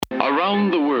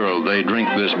they drink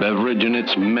this beverage in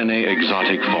its many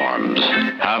exotic forms.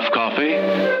 Half coffee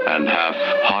and half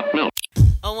hot milk.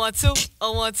 I want to.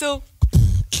 I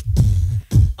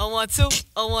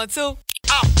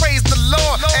praise the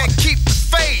Lord and keep the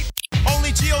faith.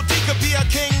 Only G.O.D. could be a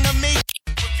king to me.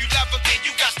 If you love him, then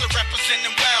you got to represent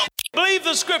him well. Believe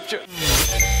the scripture.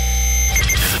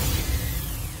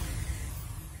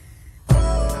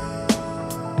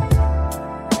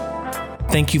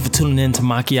 Thank you for tuning in to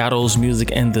Macchiato's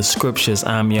Music and the Scriptures.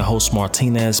 I'm your host,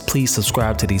 Martinez. Please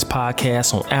subscribe to these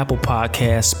podcasts on Apple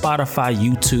Podcasts, Spotify,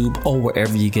 YouTube, or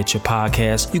wherever you get your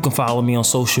podcasts. You can follow me on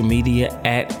social media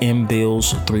at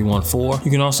mbills314.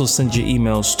 You can also send your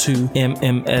emails to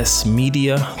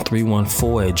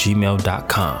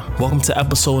mmsmedia314@gmail.com. Welcome to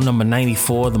episode number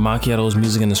 94 of the Macchiato's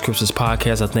Music and the Scriptures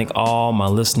podcast. I thank all my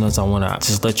listeners. I want to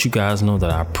just let you guys know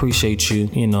that I appreciate you.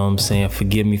 You know what I'm saying?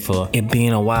 Forgive me for it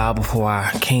being a while before I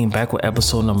came back with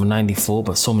episode number 94,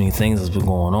 but so many things has been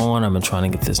going on. I've been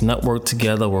trying to get this network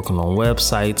together, working on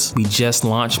websites. We just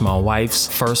launched my wife's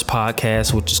first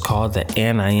podcast, which is called the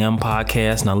And I Am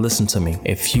Podcast. Now listen to me.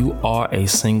 If you are a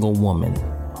single woman,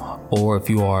 or if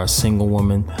you are a single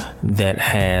woman that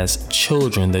has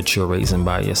children that you're raising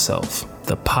by yourself,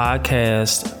 the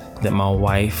podcast that my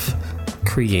wife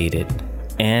created,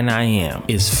 And I Am,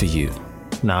 is for you.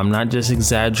 Now, I'm not just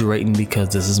exaggerating because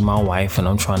this is my wife and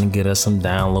I'm trying to get her some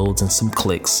downloads and some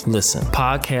clicks. Listen,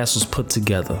 podcast was put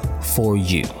together for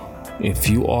you. If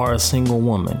you are a single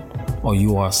woman or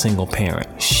you are a single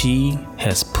parent, she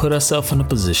has put herself in a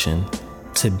position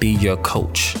to be your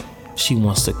coach. She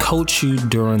wants to coach you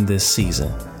during this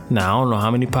season. Now, I don't know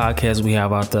how many podcasts we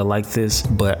have out there like this,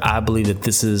 but I believe that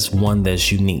this is one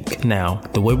that's unique. Now,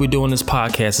 the way we're doing this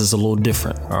podcast is a little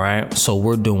different, all right? So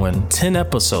we're doing 10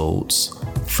 episodes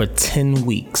for 10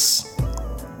 weeks.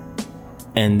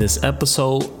 And this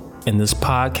episode in this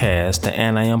podcast, the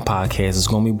And I Am podcast, is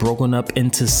going to be broken up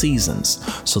into seasons.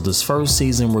 So this first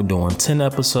season, we're doing 10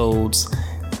 episodes,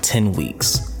 10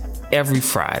 weeks. Every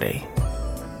Friday,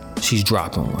 she's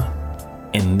dropping one.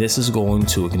 And this is going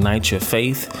to ignite your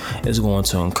faith. It's going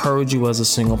to encourage you as a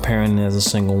single parent and as a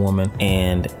single woman.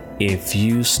 And if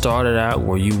you started out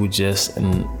where you were just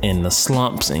in the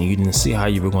slumps and you didn't see how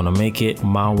you were going to make it,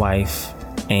 my wife,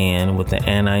 and with the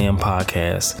And I Am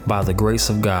podcast, by the grace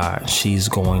of God, she's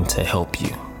going to help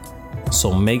you.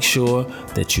 So make sure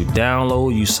that you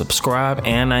download, you subscribe,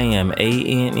 And I Am,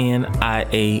 ANNIAM.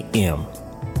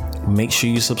 Make sure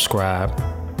you subscribe.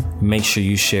 Make sure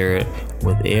you share it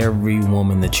with every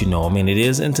woman that you know. I mean, it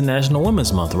is International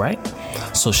Women's Month, right?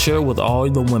 So share it with all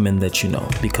the women that you know,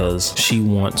 because she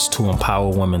wants to empower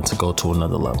women to go to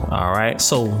another level. All right.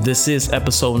 So this is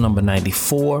episode number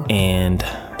 94, and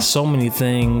so many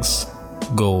things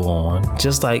go on,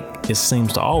 just like it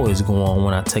seems to always go on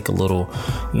when I take a little,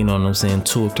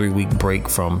 2 or 3 week break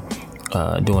from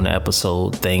doing the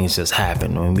episode. Things just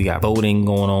happen. I mean, we got voting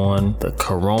going on, the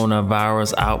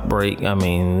coronavirus outbreak. I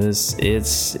mean,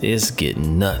 it's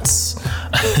getting nuts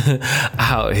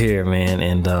out here, man.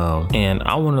 And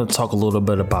I want to talk a little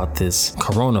bit about this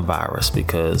coronavirus,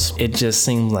 because it just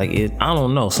seems like I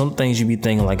don't know, some things you be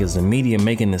thinking like, is the media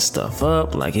making this stuff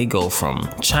up? Like, it go from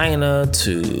China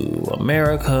to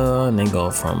America, and they go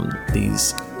from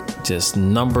these just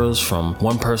numbers from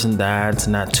one person died to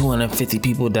not 250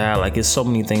 people died. Like, it's so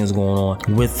many things going on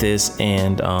with this.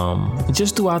 And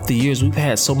just throughout the years, we've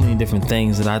had so many different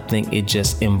things that I think it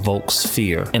just invokes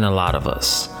fear in a lot of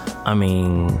us. I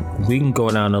mean, we can go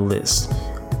down the list.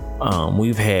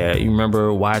 We've had, you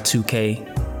remember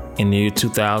Y2K? In the year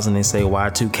 2000, they say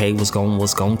Y2K was going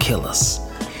to kill us.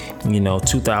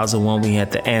 2001, we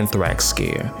had the anthrax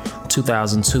scare.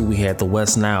 2002, we had the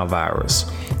West Nile virus.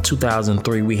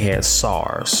 2003, we had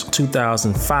SARS.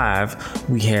 2005,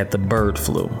 we had the bird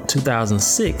flu.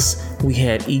 2006, we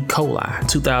had E. coli.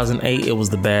 2008, it was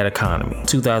the bad economy.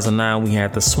 2009, we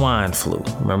had the swine flu.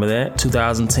 Remember that?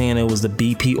 2010, it was the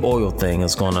BP oil thing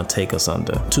that's going to take us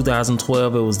under.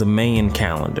 2012, it was the Mayan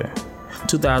calendar.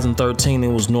 2013,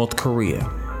 it was North Korea.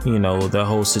 The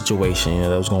whole situation,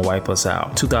 that was going to wipe us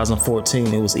out.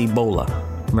 2014, it was Ebola.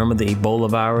 Remember the Ebola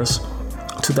virus?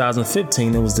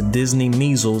 2015, it was the Disney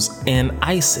measles and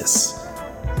ISIS.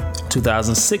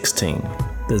 2016,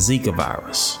 the Zika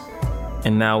virus.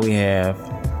 And now we have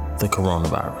the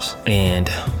coronavirus. And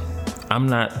I'm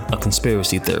not a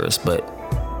conspiracy theorist, but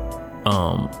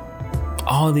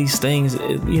all these things,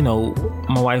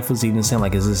 my wife was even saying,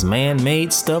 like, is this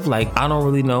man-made stuff? Like, I don't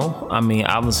really know. I mean,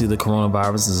 obviously the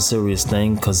coronavirus is a serious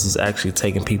thing because it's actually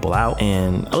taking people out.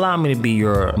 And allow me to be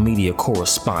your media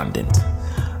correspondent.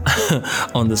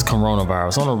 on this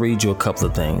coronavirus. I want to read you a couple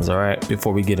of things, all right,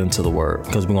 before we get into the word,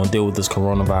 because we're going to deal with this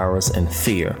coronavirus and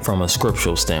fear from a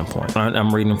scriptural standpoint.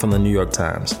 I'm reading from the New York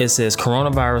Times. It says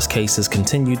coronavirus cases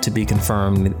continue to be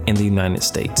confirmed in the United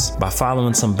States. By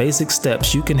following some basic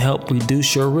steps, you can help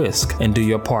reduce your risk and do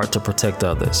your part to protect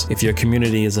others. If your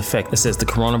community is affected, it says the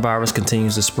coronavirus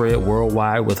continues to spread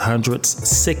worldwide with hundreds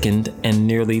sickened and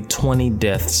nearly 20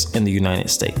 deaths in the United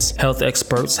States. Health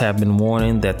experts have been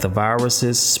warning that the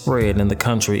virus's spread in the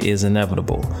country is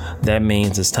inevitable. That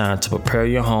means it's time to prepare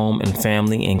your home and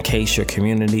family in case your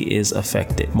community is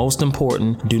affected. Most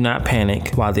important, do not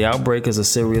panic. While the outbreak is a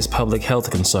serious public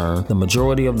health concern, the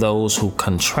majority of those who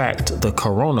contract the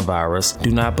coronavirus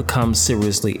do not become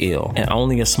seriously ill, and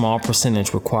only a small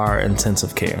percentage require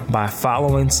intensive care. By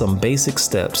following some basic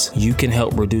steps, you can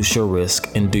help reduce your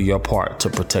risk and do your part to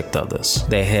protect others.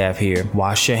 They have here,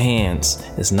 wash your hands.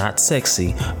 It's not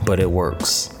sexy, but it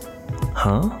works.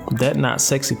 That not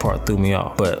sexy part threw me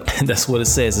off, but that's what it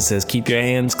says. It says keep your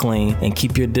hands clean and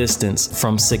keep your distance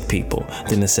from sick people.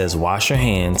 Then it says wash your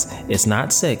hands. It's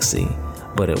not sexy,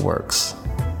 but it works.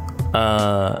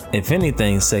 If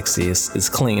anything sexy is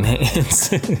clean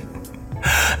hands.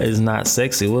 It's not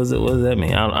sexy. What does that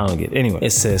mean? I don't get it. Anyway,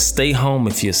 it says stay home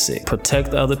if you're sick. Protect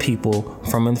other people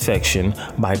from infection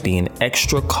by being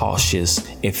extra cautious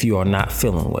if you are not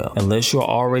feeling well. Unless you're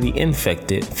already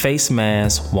infected, face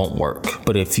masks won't work.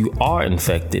 But if you are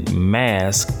infected,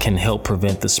 masks can help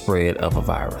prevent the spread of a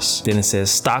virus. Then it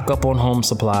says stock up on home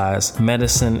supplies,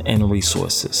 medicine, and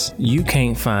resources. You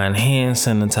can't find hand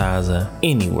sanitizer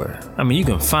anywhere. I mean, you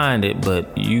can find it,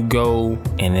 but you go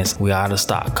and we out of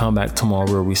stock. Come back tomorrow,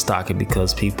 we'll restock it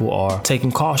because people are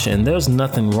taking caution. And there's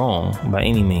nothing wrong by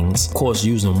any means. Of course,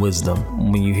 using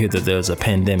wisdom when you hear that there's a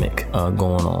pandemic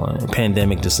going on. A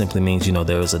pandemic just simply means,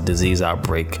 there's a disease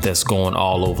outbreak that's going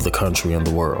all over the country and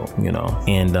the world,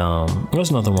 And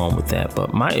there's nothing wrong with that.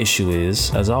 But my issue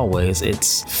is, as always,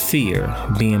 it's fear,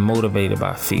 being motivated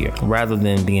by fear rather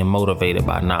than being motivated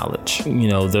by knowledge.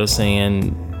 They're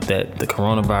saying that the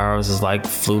coronavirus is like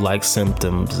flu-like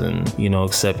symptoms and,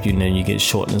 except, you get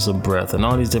shortness of breath and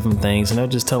all these different things. And they're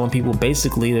just telling people,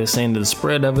 basically, they're saying that the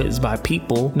spread of it is by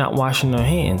people not washing their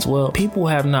hands. Well, people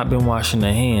have not been washing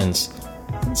their hands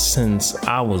since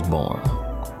I was born.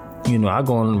 I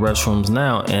go in the restrooms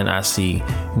now and I see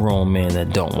grown men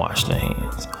that don't wash their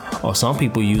hands. Or some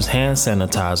people use hand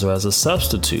sanitizer as a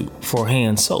substitute for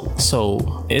hand soap.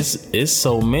 So it's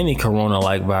so many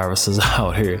corona-like viruses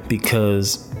out here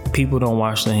because people don't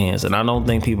wash their hands. And I don't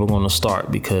think people are going to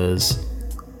start because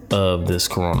of this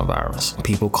coronavirus.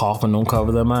 People coughing don't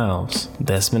cover their mouths.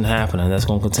 That's been happening. That's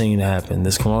going to continue to happen.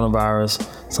 This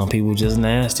coronavirus, some people just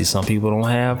nasty. Some people don't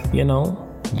have,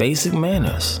 basic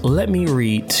manners. Let me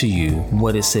read to you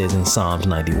what it says in Psalms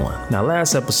 91. Now,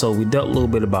 last episode, we dealt a little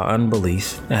bit about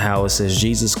unbelief and how it says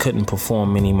Jesus couldn't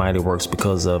perform many mighty works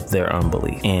because of their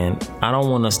unbelief. And I don't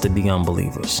want us to be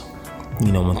unbelievers.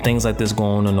 When things like this go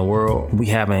on in the world, we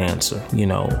have an answer. We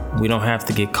don't have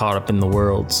to get caught up in the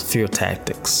world's fear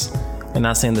tactics. I'm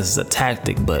not saying this is a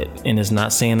tactic, and it's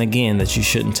not saying again that you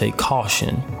shouldn't take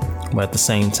caution. But at the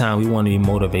same time, we want to be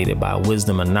motivated by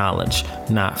wisdom and knowledge,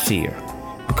 not fear.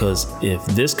 Because if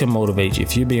this can motivate you,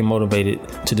 if you're being motivated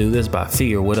to do this by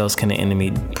fear, what else can the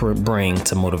enemy bring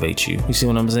to motivate you? You see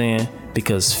what I'm saying?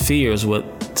 Because fear is what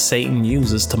Satan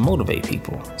uses to motivate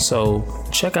people. So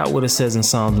check out what it says in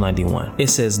Psalms 91. It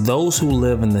says, those who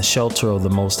live in the shelter of the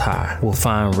Most High will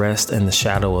find rest in the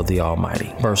shadow of the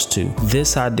Almighty. Verse 2,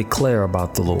 this I declare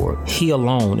about the Lord. He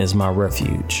alone is my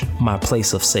refuge, my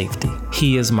place of safety.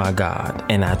 He is my God,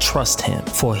 and I trust him,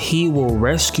 for he will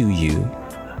rescue you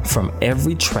from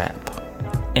every trap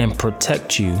and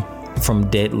protect you from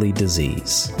deadly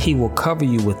disease. He will cover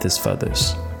you with his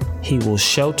feathers. He will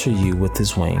shelter you with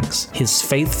his wings. His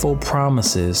faithful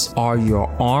promises are your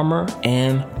armor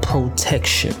and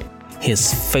protection.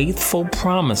 His faithful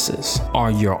promises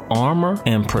are your armor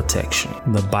and protection.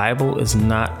 The Bible is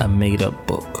not a made-up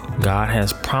book. God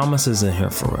has promises in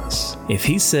here for us. If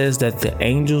he says that the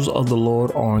angels of the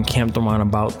Lord are encamped around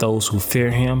about those who fear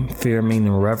him, fear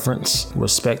meaning reverence,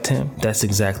 respect him, that's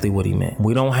exactly what he meant.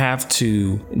 We don't have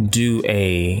to do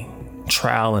a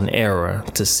trial and error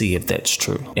to see if that's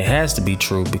true. It has to be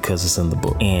true because it's in the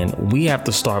book. And we have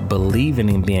to start believing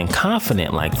and being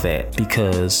confident like that,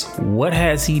 because what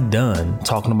has he done,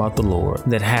 talking about the Lord,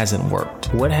 that hasn't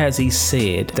worked? What has he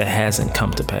said that hasn't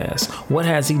come to pass? What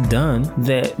has he done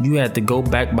that you had to go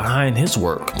back behind his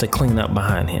work to clean up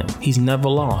behind him? He's never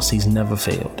lost. He's never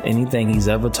failed. Anything he's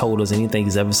ever told us, anything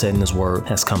he's ever said in his word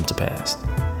has come to pass.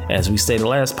 As we stated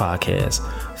last podcast,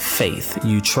 faith,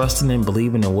 you trusting and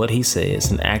believing in what he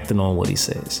says and acting on what he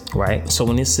says, right? So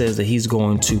when it says that he's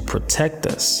going to protect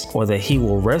us, or that he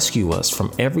will rescue us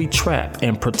from every trap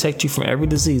and protect you from every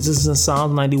disease, this is in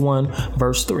Psalm 91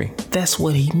 verse 3. That's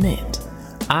what he meant.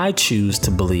 I choose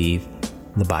to believe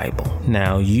the Bible.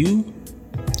 Now you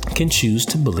can choose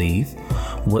to believe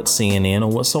what CNN or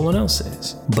what someone else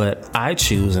says, but I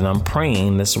choose, and I'm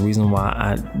praying, that's the reason why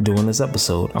I'm doing this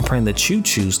episode, I'm praying that you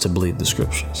choose to believe the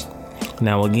scriptures.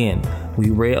 Now again,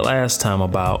 we read last time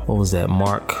about, what was that,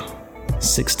 Mark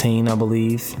 16, I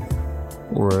believe,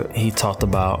 where he talked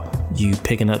about you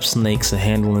picking up snakes and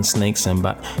handling snakes,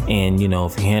 and you know,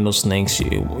 if you handle snakes,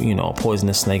 you know, a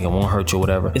poisonous snake, it won't hurt you,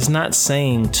 whatever. It's not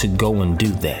saying to go and do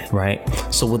that, right?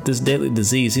 So with this deadly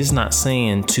disease, he's not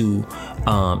saying to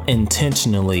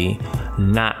intentionally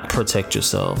not protect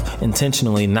yourself,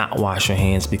 intentionally not wash your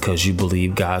hands because you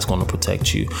believe God's going to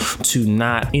protect you, to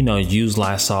not, you know, use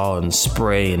Lysol and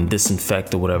spray and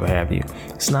disinfect or whatever have you.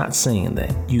 It's not saying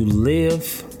that. You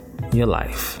live your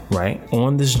life, right?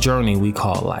 On this journey we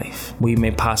call life, we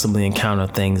may possibly encounter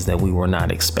things that we were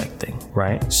not expecting,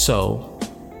 right? So,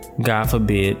 God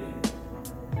forbid,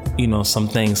 you know, some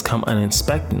things come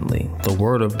unexpectedly. The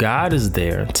word of God is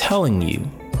there telling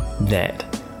you that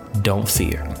don't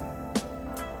fear.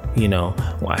 You know,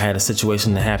 I had a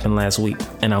situation that happened last week,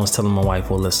 and I was telling my wife,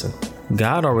 well, listen,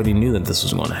 God already knew that this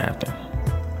was going to happen.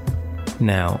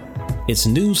 Now, it's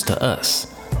news to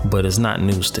us, but it's not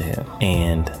news to him.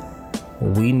 And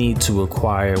we need to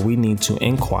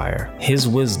inquire his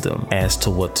wisdom as to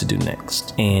what to do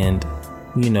next. And,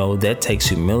 you know, that takes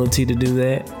humility to do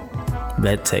that.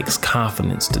 That takes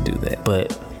confidence to do that.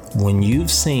 But when you've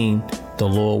seen the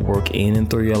Lord work in and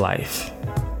through your life,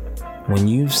 when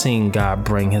you've seen God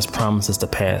bring his promises to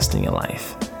pass in your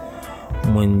life,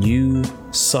 when you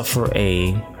suffer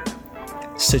a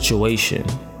situation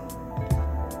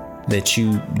that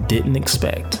you didn't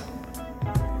expect,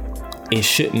 it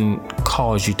shouldn't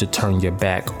cause you to turn your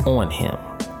back on him.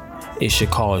 It should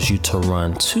cause you to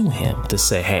run to him to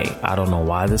say, hey, I don't know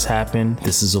why this happened.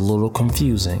 This is a little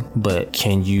confusing, but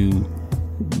can you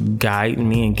guide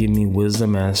me and give me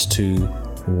wisdom as to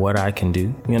what I can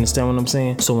do? You understand what I'm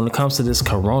saying? So when it comes to this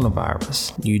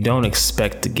coronavirus, you don't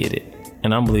expect to get it.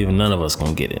 And I'm believing none of us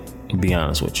gonna get it, to be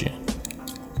honest with you.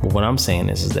 But what I'm saying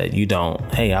is that you don't,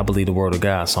 hey, I believe the word of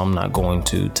God, so I'm not going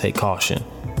to take caution.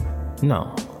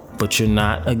 No. But you're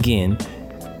not, again,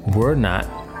 we're not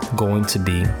going to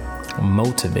be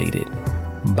motivated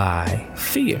by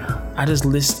fear. I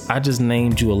just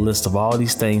named you a list of all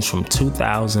these things from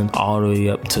 2000 all the way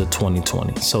up to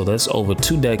 2020. So that's over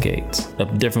 2 decades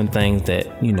of different things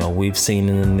that, you know, we've seen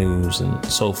in the news and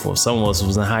so forth. Some of us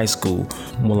was in high school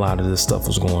when a lot of this stuff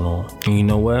was going on. And you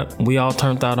know what? We all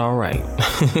turned out all right.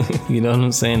 You know what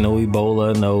I'm saying? No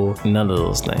Ebola, no, none of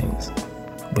those things.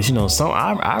 But you know,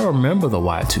 I remember the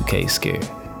Y2K scare.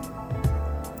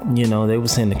 You know, they were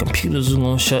saying the computers was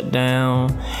gonna shut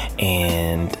down,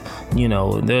 and you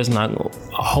know, there's not a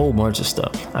whole bunch of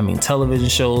stuff. I mean, television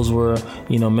shows were,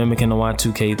 you know, mimicking the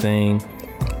Y2K thing.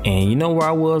 And you know where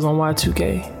I was on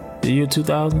Y2K, the year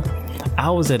 2000?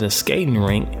 I was at a skating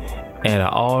rink at an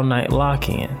all-night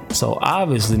lock-in. So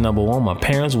obviously, number one, my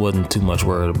parents wasn't too much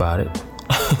worried about it.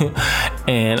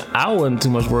 And I wasn't too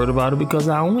much worried about it because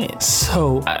I went.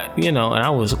 So, you know, and I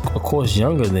was, of course,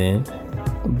 younger then.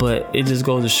 But it just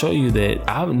goes to show you that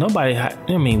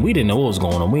we didn't know what was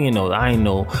going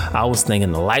on. I was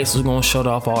thinking the lights was going to shut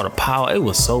off, all the power. It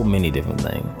was so many different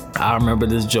things. I remember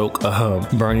this joke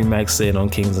Bernie Mac said on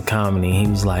Kings of Comedy. He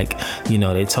was like, you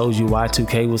know, they told you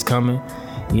Y2K was coming.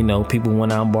 You know, people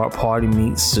went out and bought party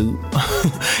meat, soup.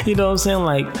 You know what I'm saying?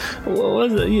 Like, what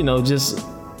was it? You know,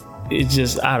 it's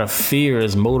just out of fear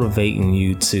is motivating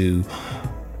you to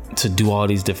do all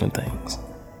these different things.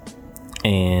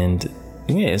 And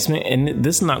yeah, and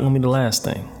this is not going to be the last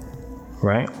thing,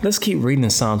 right? Let's keep reading in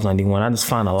Psalms 91. I just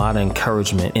find a lot of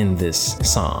encouragement in this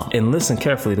psalm. And listen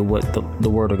carefully to what the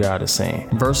word of God is saying.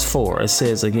 Verse 4, it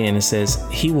says,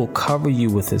 he will cover you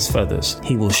with his feathers.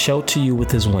 He will shelter you with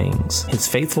his wings. His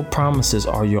faithful promises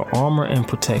are your armor and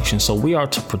protection. So we are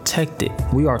to protect it.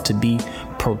 We are to be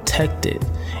protected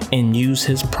and use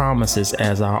his promises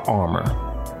as our armor.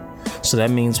 So that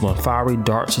means when fiery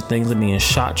darts or things are being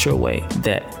shot your way,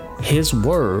 that his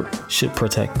word should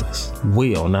protect us.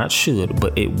 Will, not should,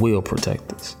 but it will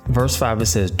protect us. Verse 5, it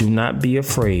says, do not be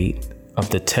afraid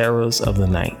of the terrors of the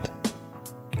night,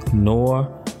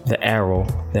 nor the arrow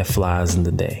that flies in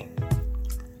the day.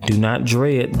 Do not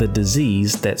dread the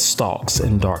disease that stalks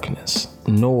in darkness,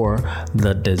 nor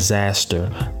the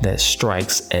disaster that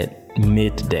strikes at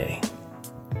midday.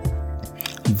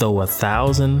 Though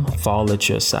 1,000 fall at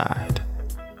your side,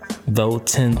 though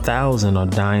 10,000 are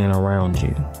dying around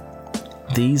you,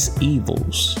 these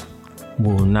evils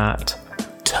will not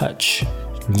touch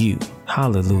you.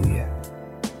 Hallelujah.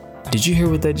 Did you hear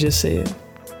what that just said?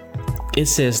 It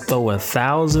says, though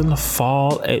 1,000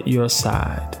 fall at your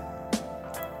side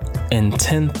and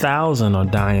 10,000 are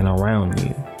dying around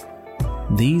you,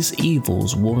 these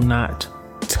evils will not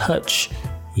touch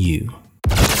you.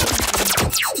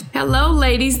 Hello,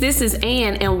 ladies. This is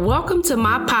Ann, and welcome to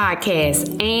my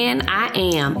podcast, Ann I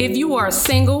Am. If you are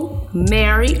single,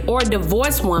 married, or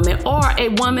divorced woman, or a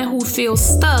woman who feels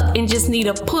stuck and just need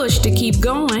a push to keep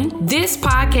going, this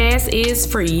podcast is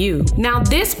for you. Now,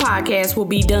 this podcast will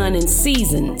be done in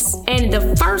seasons, and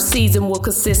the first season will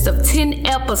consist of 10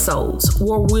 episodes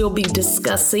where we'll be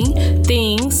discussing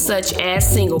things such as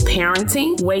single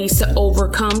parenting, ways to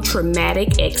overcome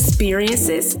traumatic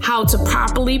experiences, how to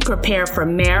properly prepare for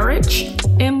marriage,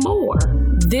 and more.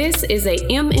 This is a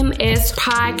MMS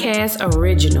Podcast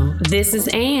original. This is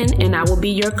Ann, and I will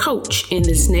be your coach in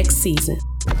this next season.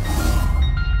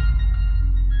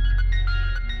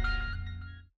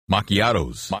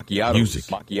 Macchiatos, music,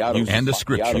 and the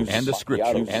scriptures, and the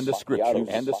scriptures, and the scriptures,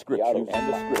 and the scriptures, and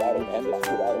the scriptures, and the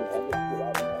scriptures.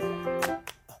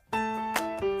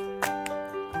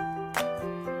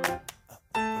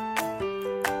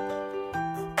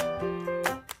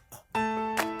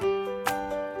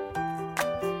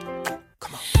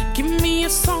 Give me a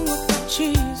song about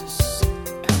Jesus.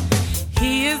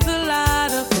 He is the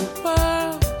light of the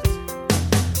world.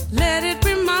 Let it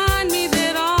remind me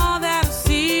that all that I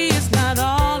see is not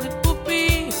all it will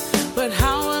be. But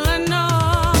how will I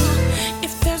know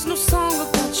if there's no song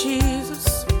about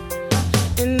Jesus?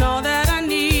 And all that I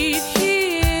need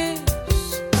He is.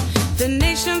 The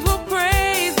nations will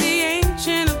praise the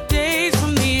Ancient of Days,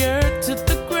 from the earth to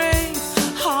the grave.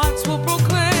 Hearts will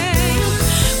proclaim.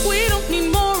 We don't need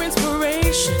more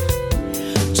inspiration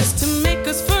just to make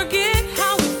us forget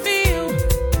how we feel,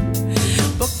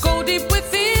 but go deep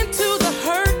within to the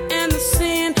hurt and the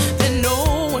sin that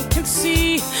no one can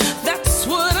see. That's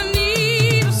what I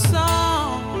need, a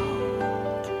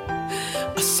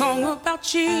song about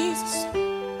Jesus.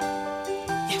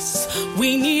 Yes,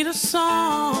 we need a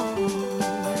song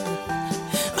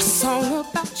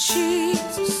about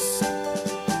Jesus.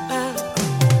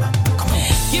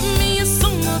 Give me a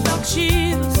song about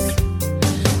Jesus,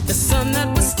 the son that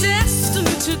was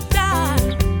destined to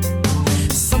die.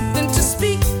 Something to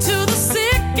speak to the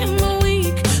sick and the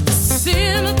weak, the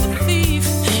sin of the thief,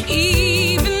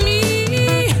 even me.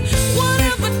 What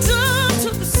have I done to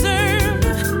deserve?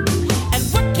 And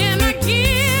what can I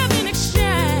give in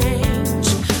exchange?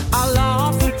 I'll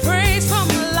offer praise from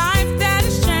a life that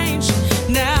has changed.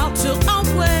 Now till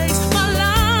always, my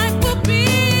life will be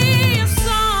a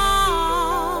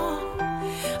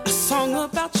song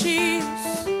about Jesus.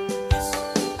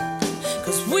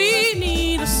 'Cause we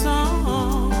need a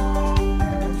song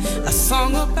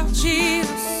about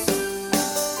Jesus.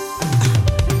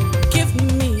 Give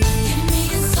me a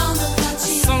song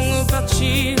about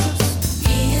Jesus.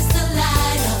 He is the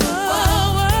light of the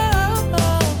world.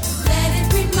 Let it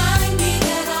remind me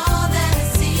that all that I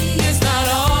see It's not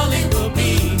all it will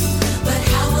be. but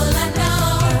how will I know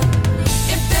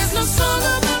if there's no song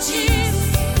about Jesus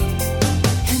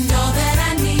and all that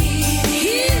I need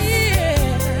here?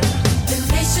 The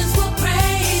nations will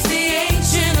praise the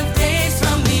Ancient of Days,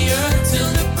 from the earth to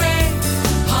the grave.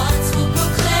 Hearts will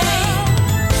proclaim.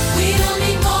 We don't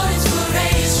need more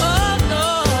inspiration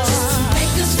just to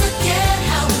make us forget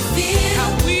how we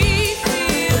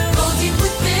feel. Go deep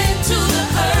within to the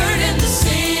hurt and the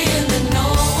sin that no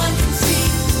one can see.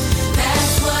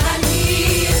 That's what I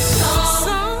need, a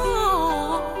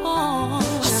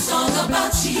song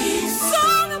about Jesus.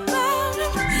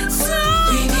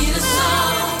 We need a song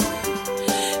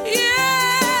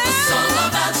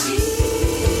about Jesus.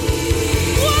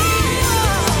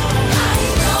 I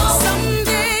know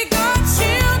Someday God's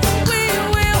children we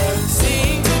will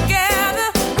sing together.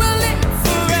 We'll live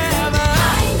forever.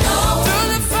 I know Through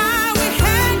the fire we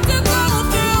had to go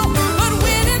through, but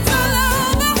when it's all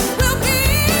over, we'll be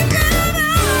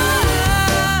together.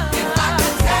 if I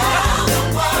could tell the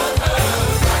world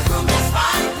right from this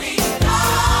finally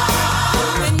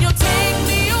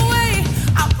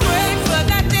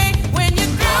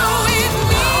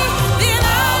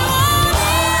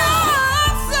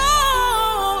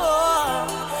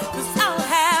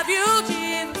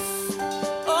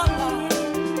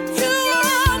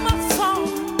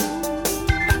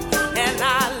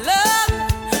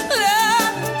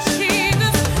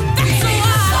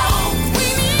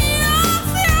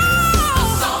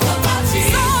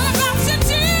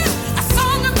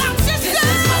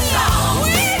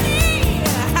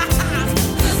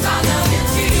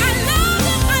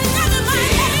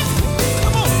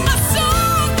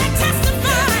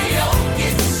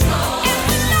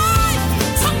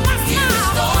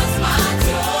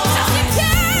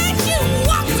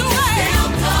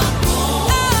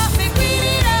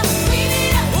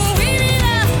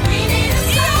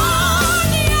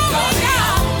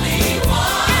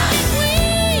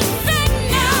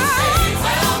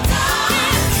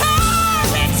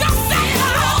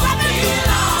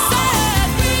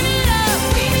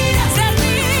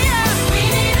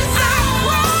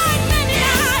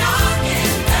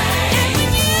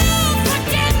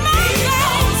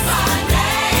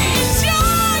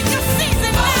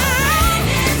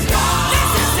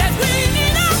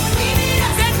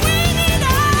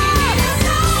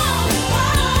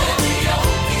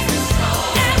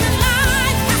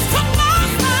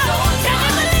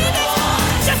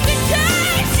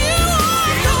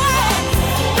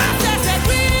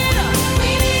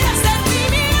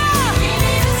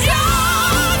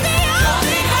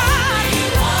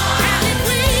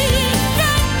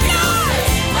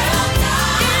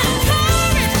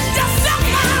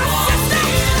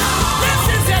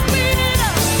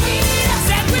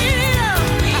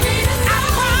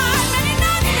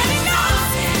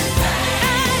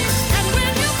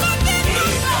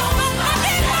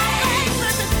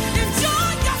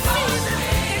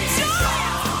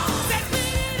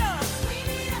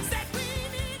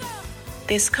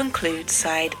This concludes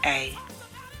side A.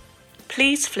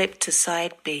 Please flip to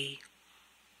side B.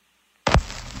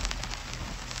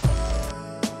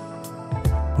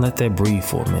 Let that breathe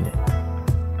for a minute.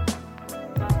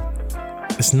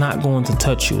 It's not going to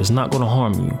touch you. It's not going to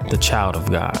harm you, the child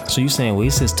of God. So you're saying, well, he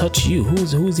says touch you.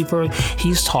 Who is he for?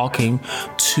 He's talking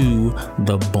to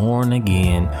the born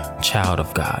again child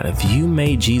of God. If you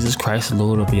made Jesus Christ the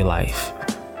Lord of your life,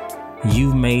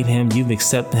 you've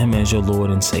accepted him as your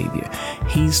Lord and Savior.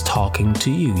 He's talking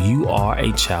to you. You are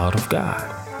a child of God.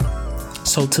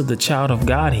 So to the child of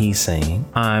God, he's saying,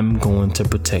 I'm going to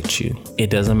protect you. It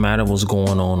doesn't matter what's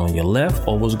going on your left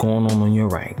or what's going on your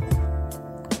right.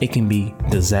 It can be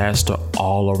disaster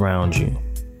all around you,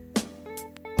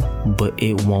 but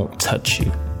it won't touch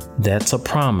you. That's a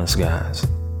promise, guys.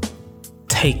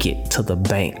 Take it to the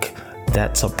bank.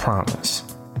 That's a promise.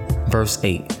 Verse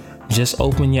 8, just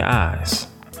open your eyes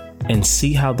and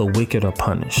see how the wicked are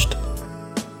punished.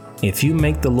 If you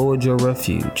make the Lord your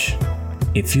refuge,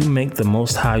 if you make the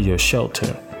Most High your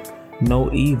shelter,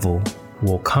 no evil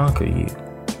will conquer you.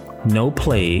 No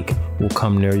plague will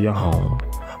come near your home.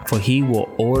 For he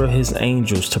will order his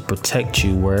angels to protect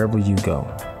you wherever you go.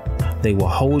 They will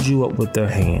hold you up with their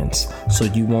hands, so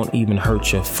you won't even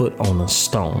hurt your foot on a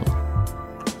stone.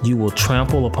 You will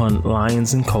trample upon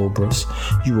lions and cobras.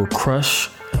 You will crush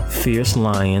fierce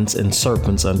lions and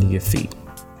serpents under your feet.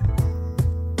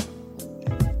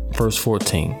 Verse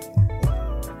 14.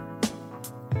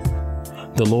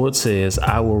 The Lord says,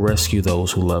 I will rescue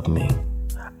those who love me.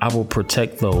 I will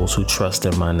protect those who trust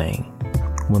in my name.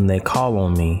 When they call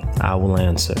on me, I will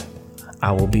answer.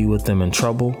 I will be with them in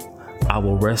trouble. I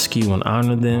will rescue and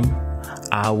honor them.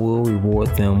 I will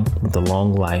reward them with a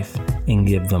long life and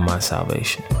give them my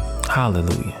salvation.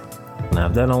 Hallelujah. Now,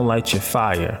 if that don't light your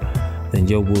fire, then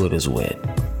your wood is wet.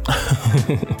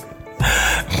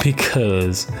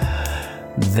 Because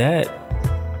that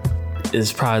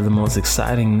is probably the most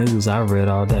exciting news I've read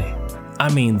all day.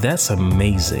 I mean, that's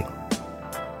amazing.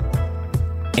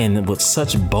 And with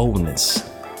such boldness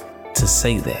to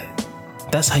say that.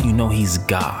 That's how you know he's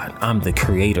God. I'm the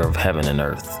creator of heaven and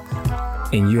earth.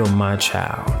 And you're my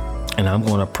child. And I'm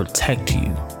going to protect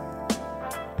you.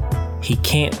 He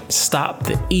can't stop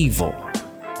the evil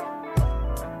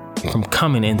from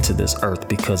coming into this earth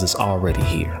because it's already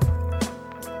here.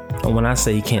 And when I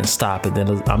say he can't stop it,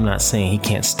 then I'm not saying he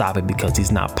can't stop it because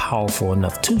he's not powerful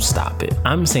enough to stop it.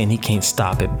 I'm saying he can't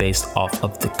stop it based off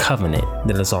of the covenant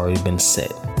that has already been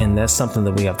set. And that's something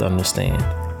that we have to understand.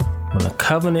 When a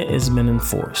covenant has been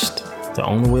enforced, the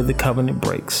only way the covenant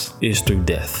breaks is through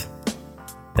death.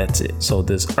 That's it. So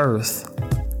this earth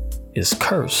is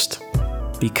cursed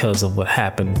because of what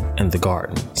happened in the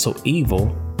garden. So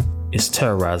evil is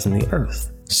terrorizing the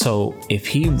earth. So if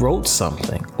he wrote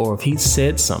something or if he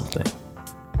said something,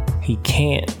 he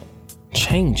can't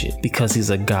change it because he's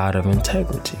a God of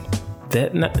integrity.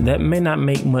 That may not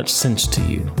make much sense to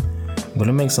you, but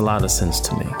it makes a lot of sense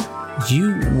to me.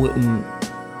 You wouldn't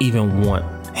even want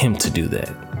him to do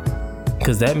that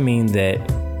because that means that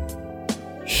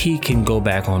he can go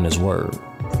back on his word,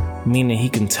 meaning he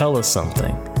can tell us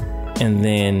something and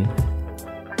then,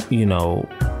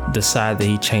 decide that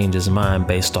he changed his mind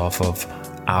based off of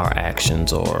our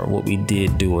actions or what we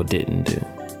did do or didn't do.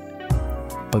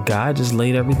 But God just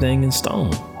laid everything in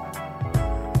stone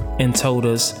and told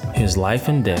us his life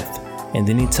and death. And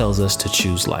then he tells us to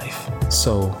choose life.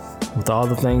 So with all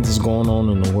the things that's going on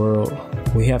in the world,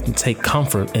 we have to take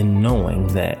comfort in knowing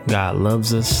that God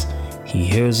loves us, he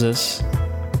hears us,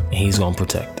 and he's going to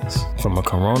protect us from a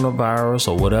coronavirus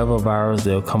or whatever virus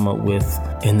they'll come up with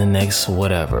in the next 2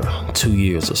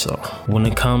 years or so. When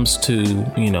it comes to,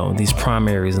 these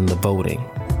primaries and the voting,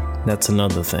 that's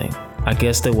another thing. I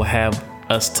guess they will have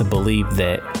us to believe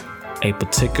that a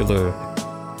particular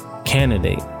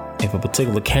candidate, if a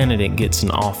particular candidate gets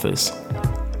in office,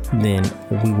 then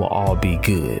we will all be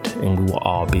good and we will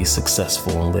all be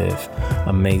successful and live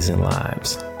amazing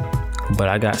lives. But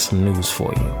I got some news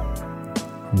for you.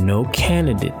 No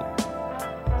candidate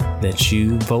that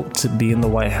you vote to be in the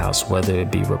White House, whether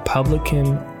it be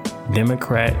Republican,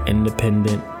 Democrat,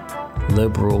 Independent,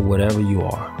 Liberal, whatever you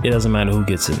are, it doesn't matter who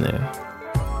gets in there.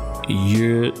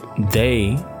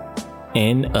 They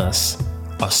and us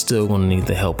are still going to need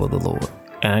the help of the Lord.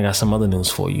 And I got some other news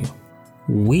for you.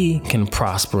 We can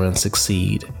prosper and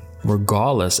succeed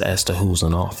regardless as to who's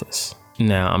in office.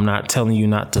 Now, I'm not telling you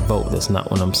not to vote. That's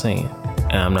not what I'm saying.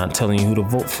 And I'm not telling you who to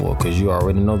vote for because you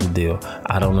already know the deal.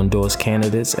 I don't endorse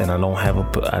candidates, and I don't have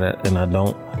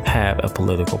a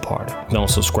political party. Don't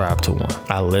subscribe to one.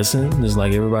 I listen just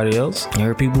like everybody else. I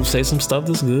hear people say some stuff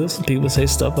that's good. Some people say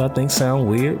stuff that I think sound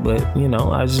weird, but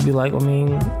I just be like,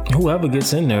 whoever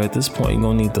gets in there at this point, you're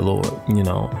gonna need the Lord,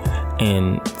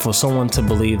 And for someone to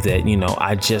believe that,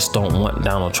 I just don't want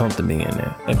Donald Trump to be in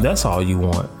there. If that's all you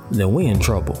want, then we in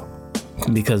trouble.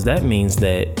 Because that means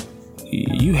that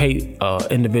you hate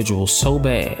individuals so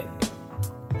bad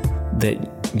that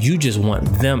you just want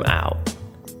them out,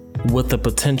 with the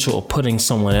potential of putting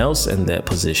someone else in that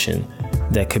position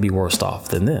that could be worse off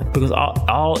than them. Because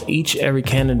every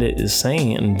candidate is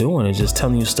saying and doing is just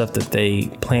telling you stuff that they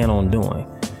plan on doing,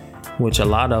 which a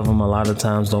lot of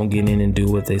times don't get in and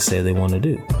do what they say they want to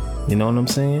do. You know what I'm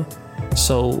saying?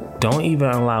 So don't even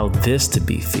allow this to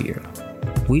be fear.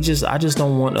 I just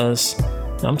don't want us,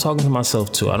 I'm talking to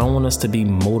myself too, I don't want us to be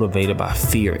motivated by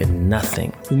fear and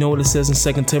nothing. You know what it says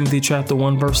in 2 Timothy chapter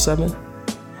 1 verse 7?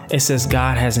 It says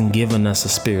God hasn't given us a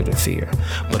spirit of fear,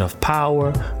 but of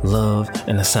power, love,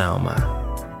 and a sound mind.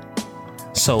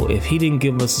 So if he didn't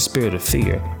give us a spirit of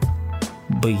fear,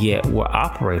 but yet we're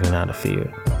operating out of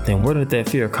fear, then where did that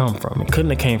fear come from? It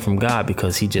couldn't have came from God,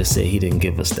 because he just said he didn't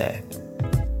give us that.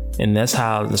 And that's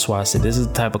why I said this is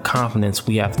the type of confidence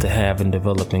we have to have and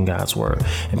develop in God's word.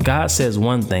 If God says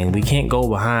one thing, we can't go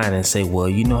behind and say, well,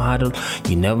 you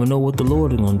never know what the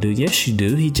Lord is going to do. Yes, you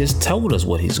do. He just told us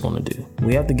what he's going to do.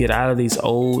 We have to get out of these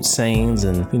old sayings,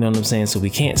 and you know what I'm saying? So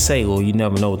we can't say, well, you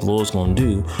never know what the Lord's going to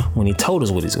do, when he told us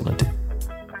what he's going to do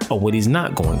or what he's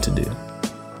not going to do.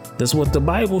 That's what the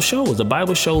Bible shows. The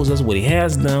Bible shows us what he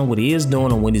has done, what he is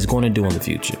doing, and what he's going to do in the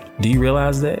future. Do you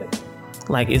realize that?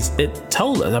 Like it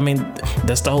told us.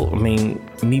 That's the whole.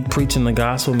 Me preaching the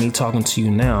gospel, me talking to you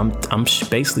now. I'm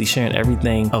basically sharing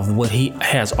everything of what he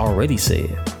has already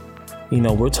said.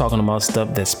 We're talking about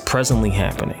stuff that's presently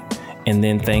happening, and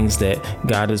then things that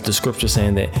God is the scripture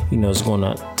saying that is going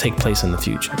to take place in the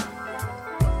future.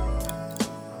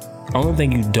 Only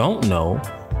thing you don't know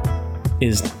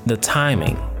is the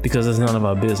timing, because it's none of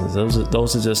our business.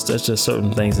 That's just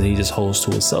certain things that he just holds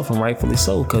to himself, and rightfully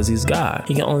so, because he's God.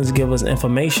 He can only give us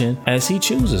information as he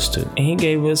chooses to. And he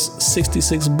gave us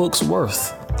 66 books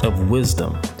worth of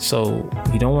wisdom. So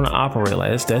you don't want to operate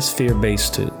like this. That's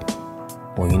fear-based too.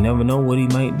 Well, you never know what he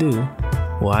might do.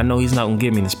 Well, I know he's not going to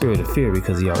give me the spirit of fear,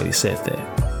 because he already said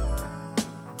that.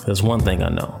 There's one thing I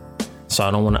know. So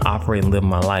I don't want to operate and live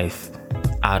my life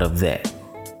out of that.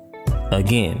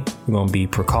 Again, we're going to be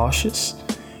precautious.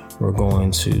 We're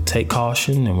going to take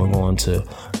caution, and we're going to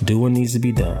do what needs to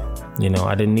be done.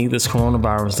 I didn't need this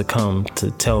coronavirus to come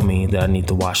to tell me that I need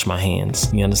to wash my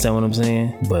hands. You understand what I'm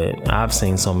saying? But I've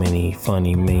seen so many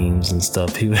funny memes and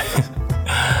stuff.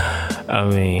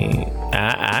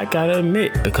 I gotta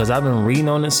admit, because I've been reading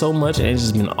on it so much, and it's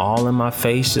just been all in my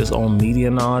face, just on media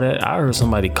and all that. I heard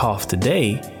somebody cough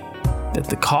today that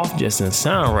the cough just didn't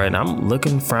sound right. And I'm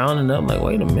looking, frowning up, like,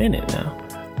 wait a minute now.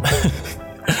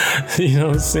 You know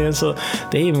what I'm saying? So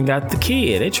they even got the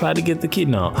kid. They tried to get the kid.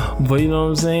 No, but you know what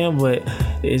I'm saying? But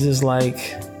it's just like,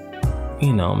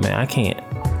 man, I can't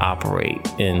operate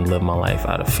and live my life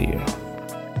out of fear.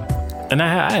 And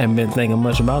I haven't been thinking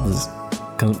much about this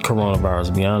coronavirus,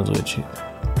 to be honest with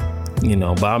you.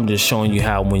 But I'm just showing you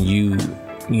how when you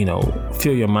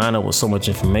fill your mind up with so much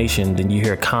information, then you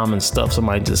hear common stuff,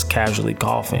 somebody just casually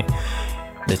coughing,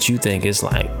 that you think it's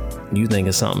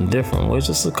something different. Well, it's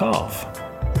just a cough.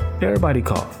 Everybody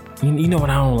cough. You know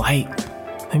what I don't like?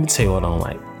 Let me tell you what I don't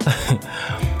like.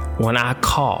 When I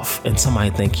cough and somebody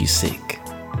think you sick,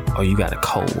 or you got a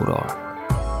cold,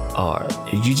 or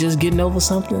you just getting over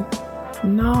something.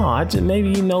 No,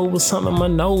 maybe over something in my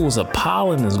nose, a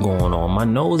pollen is going on. My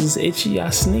nose is itchy,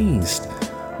 I sneezed.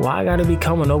 Why I gotta be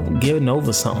getting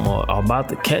over something or about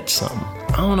to catch something?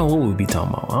 I don't know what we be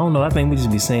talking about. I don't know. I think we just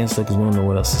be saying stuff because we don't know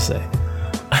what else to say.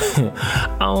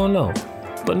 I don't know.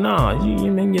 But nah,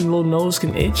 your little nose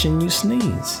can itch and you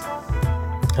sneeze.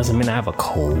 Doesn't mean I have a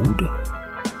cold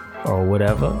or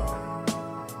whatever.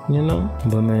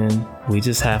 But man, we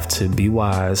just have to be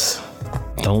wise.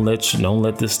 Don't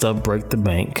let this stuff break the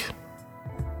bank.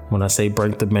 When I say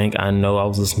break the bank, I know I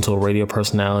was listening to a radio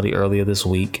personality earlier this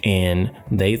week, and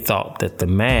they thought that the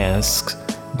masks,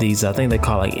 these, I think they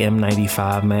call like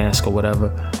N95 mask or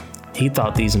whatever, he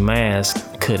thought these masks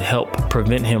could help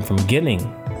prevent him from getting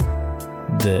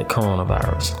the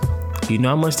coronavirus. You know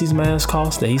how much these masks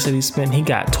cost? That he said he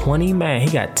got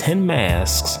 10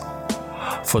 masks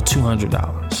for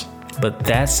 $200. But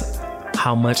that's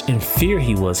how much in fear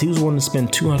he was. He was willing to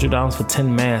spend $200 for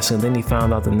 10 masks, and then he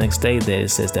found out the next day that it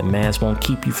says that masks won't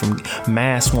keep you from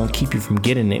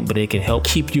getting it, but it can help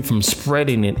keep you from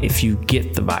spreading it if you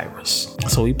get the virus.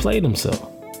 So he played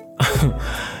himself.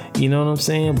 You know what I'm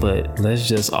saying? But let's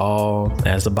just all,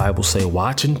 as the Bible say,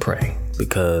 watch and pray,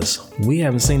 because we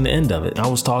haven't seen the end of it. I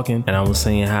was talking and I was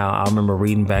saying how I remember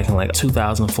reading back in like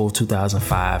 2004,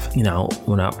 2005, you know,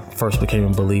 when I first became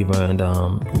a believer, and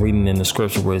reading in the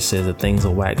scripture where it says that things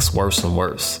will wax worse and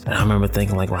worse. And I remember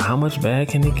thinking like, well, how much bad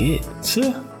can it get?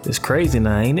 It's crazy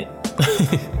now, ain't it?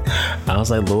 I was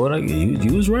like, Lord,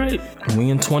 you was right.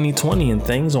 We in 2020 and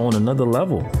things are on another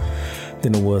level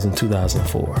than it was in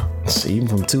 2004. Even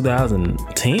from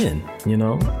 2010, you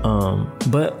know.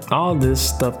 But all this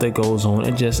stuff that goes on,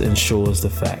 it just ensures the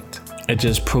fact. It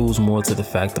just proves more to the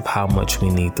fact of how much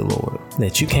we need the Lord.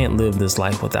 That you can't live this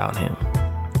life without him.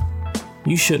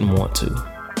 You shouldn't want to.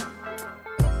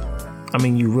 I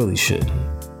mean, you really shouldn't.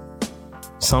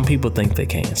 Some people think they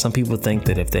can. Some people think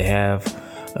that if they have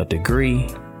a degree,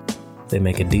 they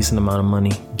make a decent amount of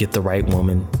money, get the right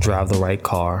woman, drive the right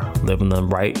car, live in the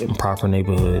right and proper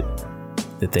neighborhood,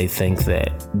 that they think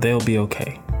that they'll be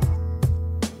okay.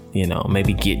 You know,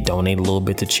 maybe donate a little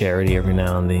bit to charity every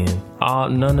now and then.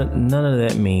 None of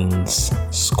that means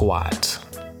squat.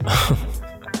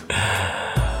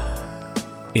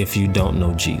 If you don't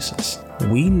know Jesus,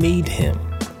 we need him,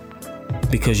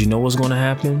 because you know what's going to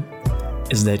happen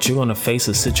is that you're going to face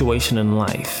a situation in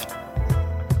life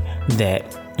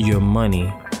that your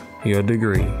money, your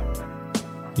degree,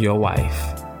 your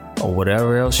wife, or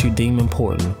whatever else you deem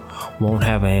important won't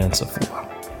have an answer for.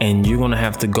 And you're going to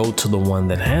have to go to the one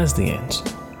that has the answer.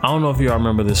 I don't know if y'all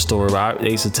remember this story, but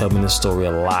they used to tell me this story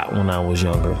a lot when I was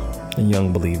younger, a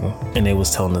young believer. And they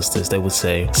was telling us this. They would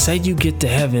say you get to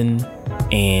heaven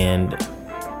and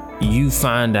you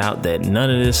find out that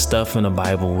none of this stuff in the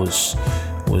Bible was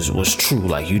true.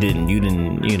 Like you didn't,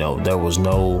 you know, there was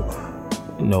no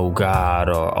God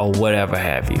or whatever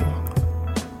have you.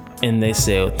 And they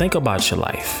said, think about your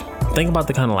life. Think about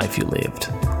the kind of life you lived.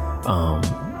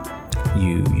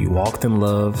 You walked in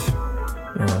love.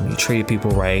 You treated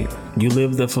people right. You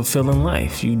lived a fulfilling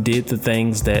life. You did the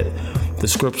things that the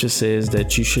scripture says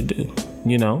that you should do,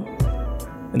 you know?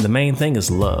 And the main thing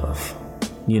is love.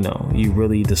 You know, you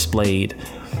really displayed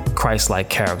Christ-like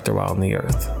character on the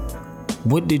earth.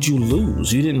 What did you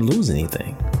lose? You didn't lose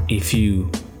anything. If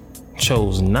you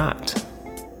chose not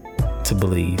to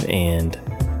believe and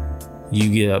you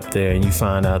get up there and you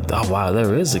find out, oh wow,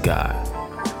 there is a God,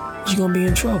 you're gonna be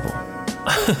in trouble.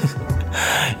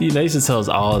 You know, they used to tell us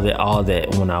all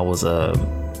that when I was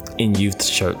in youth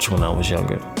church when I was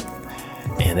younger.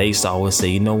 And they used to always say,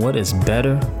 you know what, it's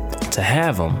better to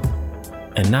have them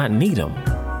and not need them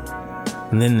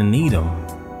than to need them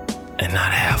and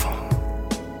not have them.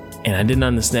 And I didn't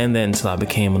understand that until I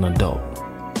became an adult.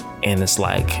 And it's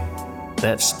like,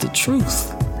 that's the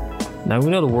truth. Now,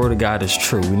 we know the word of God is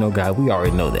true. We know God. We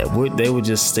already know that. They were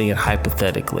just saying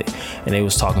hypothetically. And they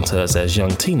was talking to us as young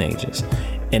teenagers.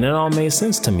 And it all made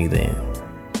sense to me then.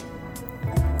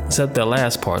 Except that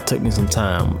last part took me some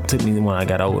time. It took me when I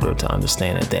got older to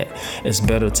understand that it's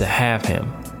better to have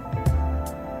him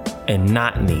and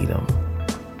not need him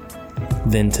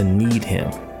than to need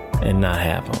him and not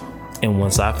have him. And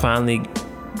once I finally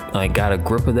got a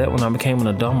grip of that when I became an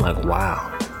adult, I'm like,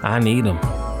 wow, I need him.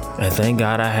 And thank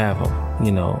God I have him,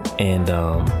 you know. And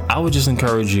I would just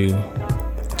encourage you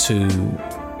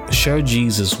to share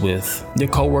Jesus with your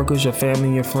coworkers, your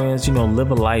family, your friends. You know,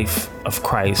 live a life of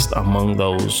Christ among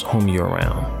those whom you're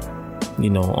around. You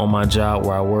know, on my job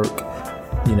where I work,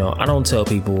 you know, I don't tell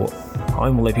people, I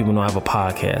don't even let people know I have a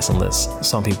podcast unless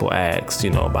some people ask,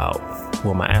 you know, about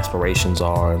what my aspirations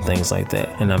are and things like that.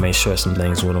 And I may share some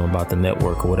things with them about the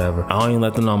network or whatever. I don't even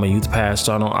let them know I'm a youth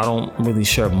pastor. I don't really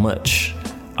share much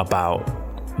about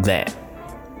that.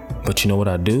 But you know what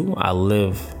I do? I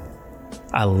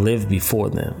live before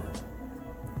them.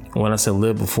 When I say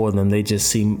live before them, they just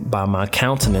see by my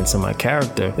countenance and my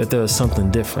character that there is something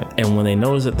different. And when they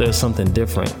notice that there's something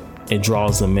different, it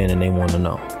draws them in and they want to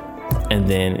know. And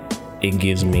then it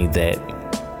gives me that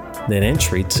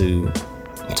entry to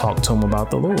talk to them about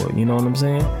the Lord. You know what I'm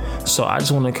saying? So I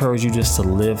just want to encourage you just to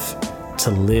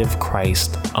live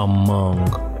Christ among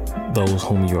those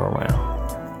whom you're around.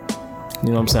 You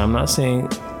know what I'm saying? I'm not saying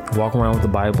walk around with the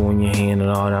Bible in your hand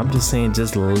and all that. I'm just saying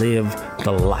just live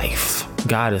the life.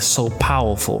 God is so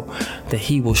powerful that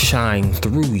he will shine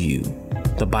through you.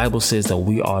 The Bible says that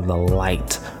we are the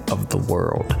light of the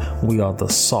world. We are the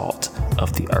salt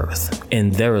of the earth.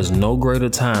 And there is no greater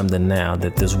time than now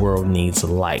that this world needs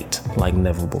light like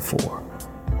never before.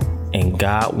 And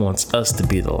God wants us to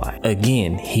be the light.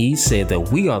 Again, he said that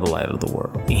we are the light of the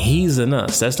world. And he's in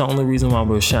us. That's the only reason why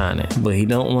we're shining. But he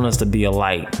don't want us to be a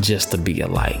light just to be a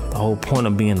light. The whole point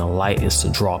of being a light is to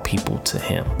draw people to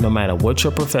him. No matter what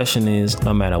your profession is,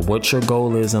 no matter what your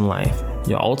goal is in life,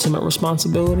 your ultimate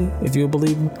responsibility, if you're a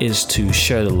believer, is to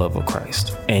share the love of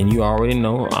Christ. And you already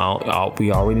know,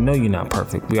 we already know you're not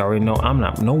perfect. We already know I'm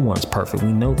not. No one's perfect.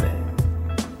 We know that.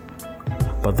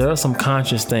 But there are some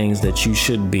conscious things that you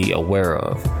should be aware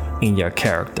of in your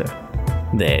character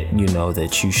that you know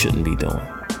that you shouldn't be doing.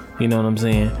 You know what I'm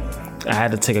saying? I had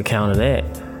to take account of that,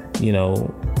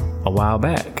 a while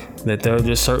back, that there are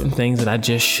just certain things that I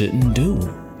just shouldn't do.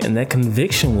 And that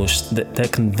conviction will set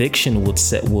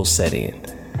in.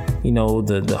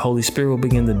 The Holy Spirit will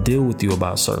begin to deal with you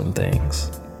about certain things.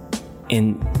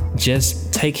 And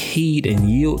just take heed and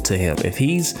yield to him. If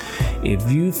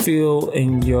you feel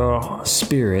in your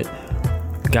spirit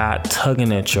God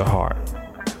tugging at your heart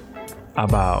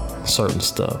about certain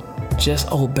stuff, just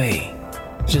obey.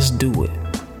 Just do it.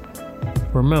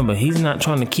 Remember, he's not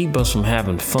trying to keep us from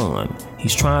having fun.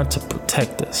 He's trying to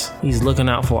protect us. He's looking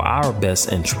out for our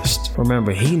best interest.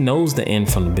 Remember, he knows the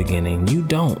end from the beginning. You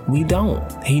don't. We don't.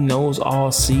 He knows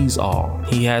all, sees all.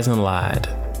 He hasn't lied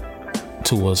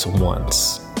to us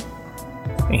once,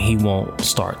 and he won't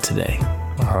start today.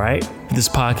 All right. This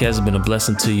podcast has been a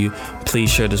blessing to you. Please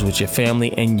share this with your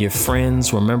family and your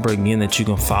friends. Remember again that you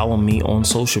can follow me on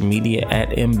social media at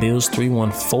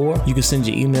mbills314. You can send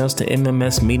your emails to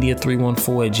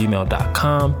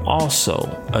mmsmedia314@gmail.com.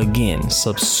 Also, again,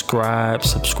 subscribe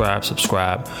to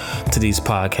these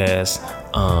podcasts.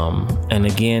 And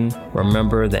again,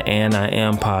 remember the And I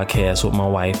Am podcast with my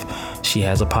wife. She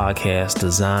has a podcast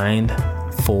designed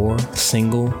for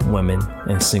single women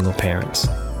and single parents.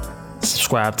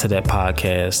 Subscribe to that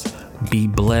podcast. Be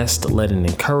blessed. Let it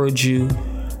encourage you.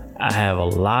 I have a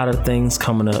lot of things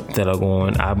coming up that I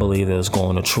believe that is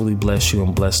going to truly bless you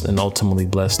and ultimately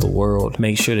bless the world.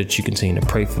 Make sure that you continue to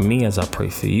pray for me as I pray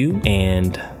for you.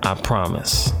 And I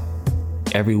promise,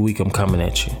 every week I'm coming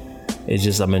at you. It's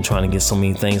just I've been trying to get so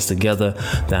many things together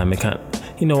that I'm kind of,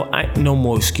 no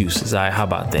more excuses. All right, how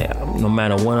about that? No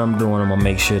matter what I'm doing, I'm gonna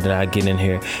make sure that I get in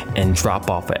here and drop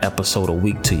off an episode a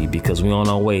week to you, because we're on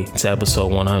our way to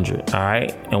episode 100. All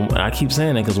right, and I keep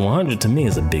saying that because 100 to me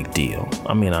is a big deal.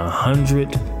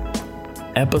 100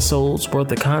 episodes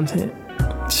worth of content.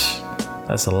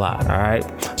 That's a lot. All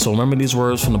right. So remember these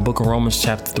words from the book of Romans,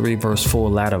 chapter 3, verse 4,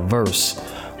 latter verse.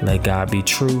 Let God be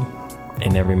true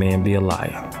and every man be a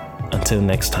liar. Until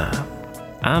next time,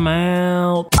 I'm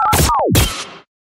out.